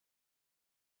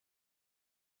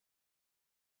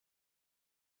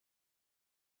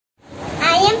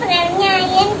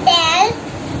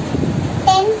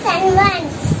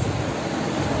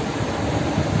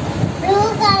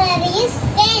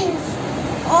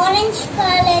orange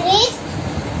color is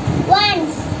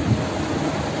ones.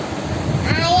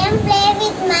 I am playing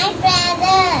with my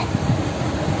brother.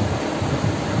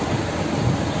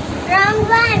 Round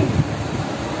 1.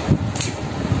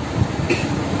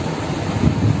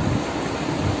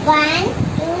 1,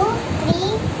 2,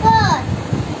 3, 4,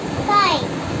 5.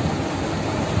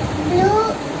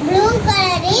 Blue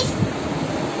color is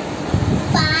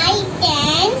 5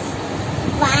 tens.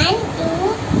 1, 2,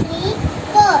 3,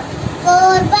 4.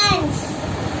 4 ones.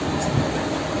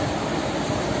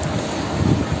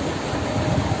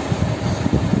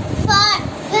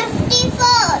 54.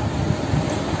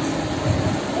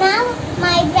 Now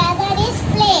my brother is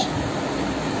playing.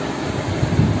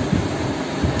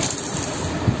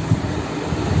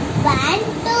 1,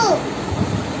 2.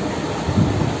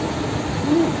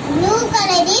 Blue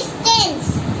color is tens.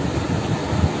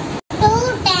 2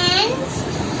 tens.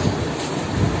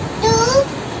 2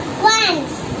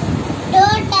 ones.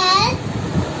 Total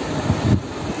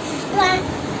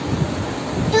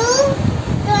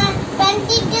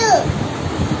 22.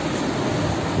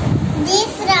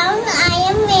 This round I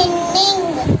am winning.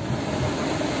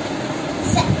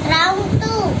 Round 2.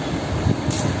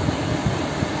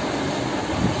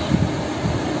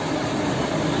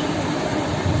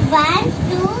 1,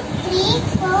 2, 3,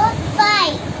 4,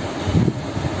 5.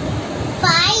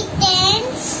 5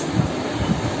 tens.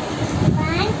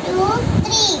 1, 2,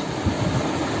 3.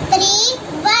 3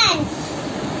 ones.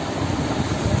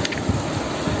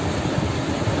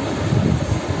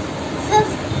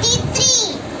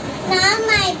 53. Now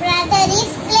my brother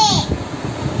is playing.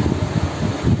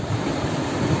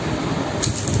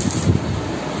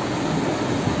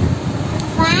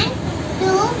 1,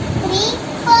 2, 3,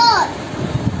 4.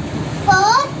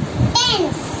 4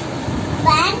 tens.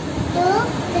 1, 2,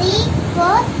 3,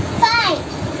 4, 5.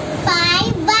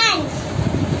 5 ones.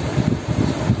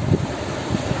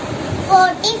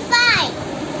 45.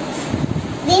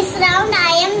 This round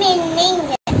I am winning.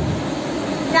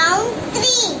 Round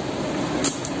 3.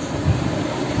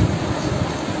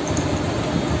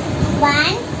 1,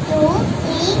 2,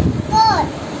 3, 4.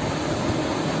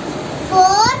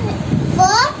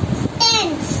 4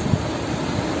 tens.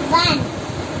 1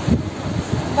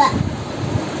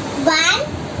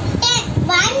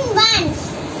 ones.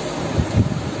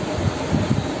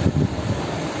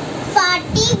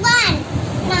 41.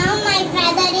 Now my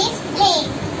brother is playing.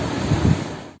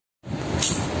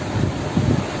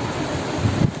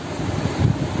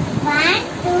 1,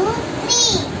 2,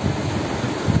 3.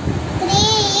 3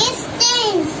 is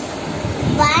tens.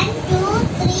 1, 2,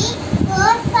 3,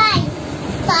 4, 5.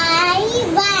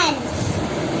 5 ones.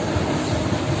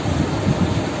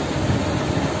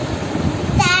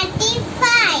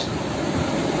 35.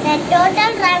 The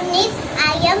total run is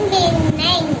I am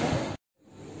winning.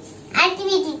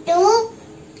 Activity 2.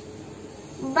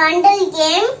 Bundle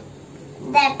game.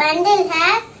 The bundle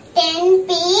has 10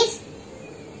 pieces.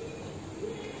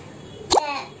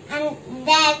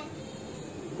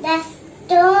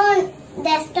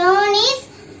 The stone is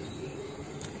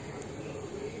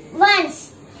ones.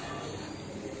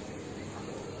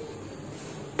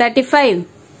 35.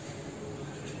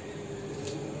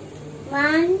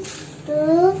 1,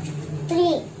 2,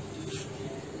 3.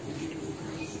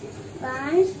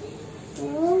 1,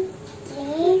 2,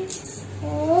 3,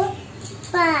 4,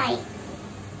 5.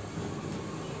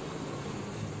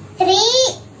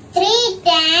 3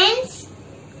 tens.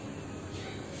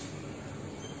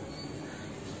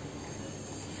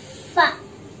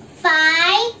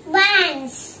 5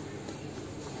 ones.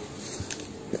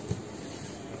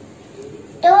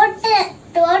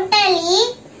 Totally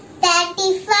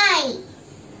 35.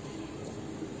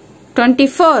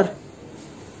 24.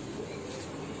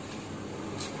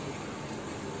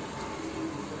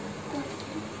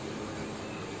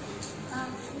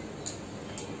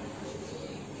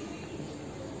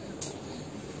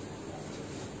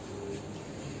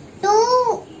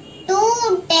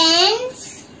 2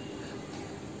 tens.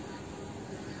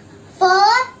 4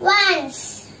 ones.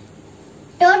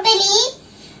 Totally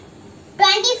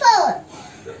 24.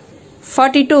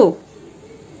 42.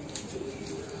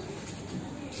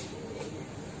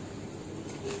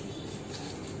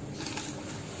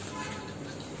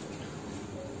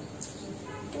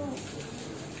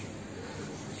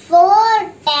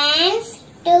 4 tens.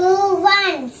 2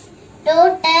 ones.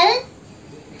 Total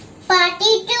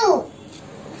 42.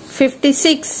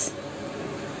 56.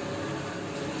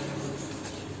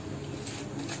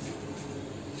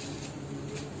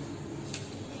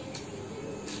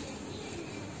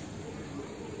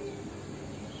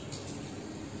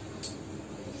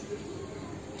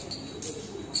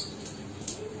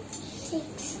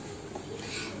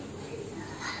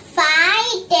 5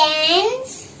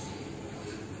 tens,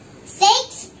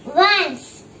 6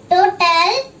 ones.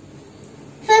 Total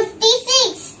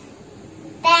 56.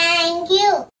 Thank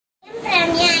you.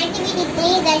 Pravanya, activity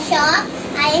 3, the shop.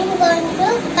 I am going to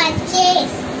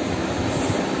purchase.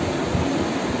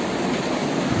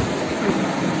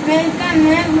 Welcome,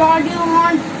 ma'am. What do you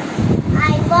want?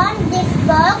 I want this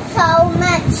box. How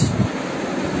much?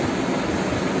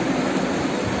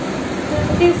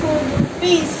 24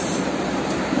 rupees.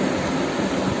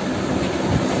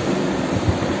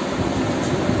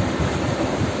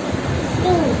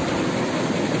 Two.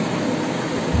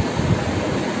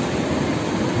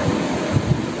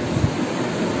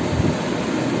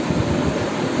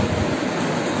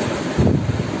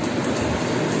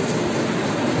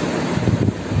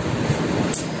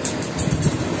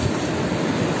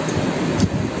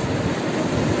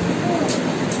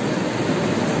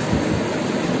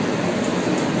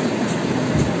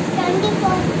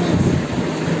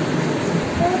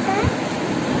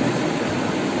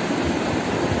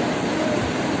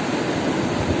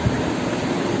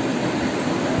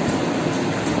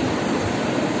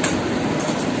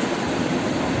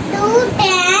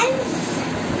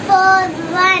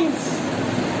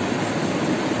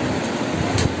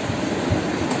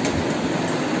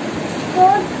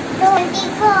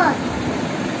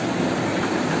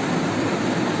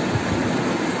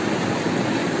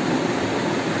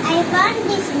 I want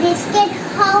this biscuit.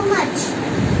 How much?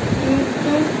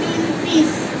 20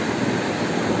 rupees.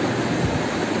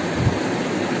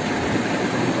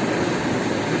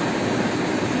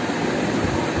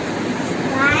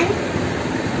 One,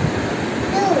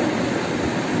 two,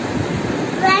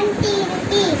 20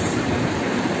 rupees.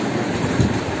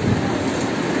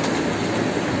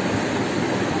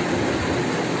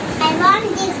 I want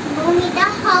this bonita.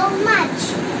 How much?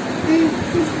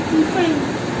 55.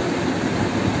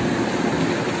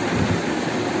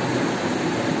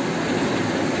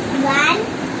 One,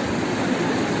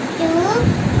 two,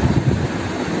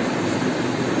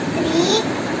 three,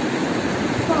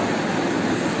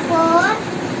 four,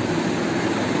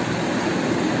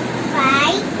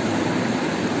 5.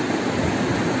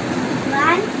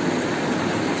 1,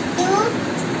 2,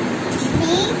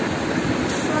 3,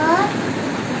 4,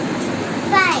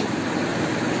 5.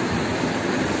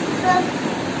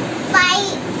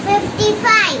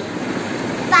 55.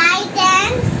 5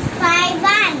 tens, 5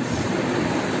 ones.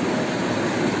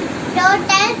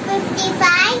 Total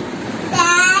 55.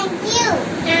 Thank you.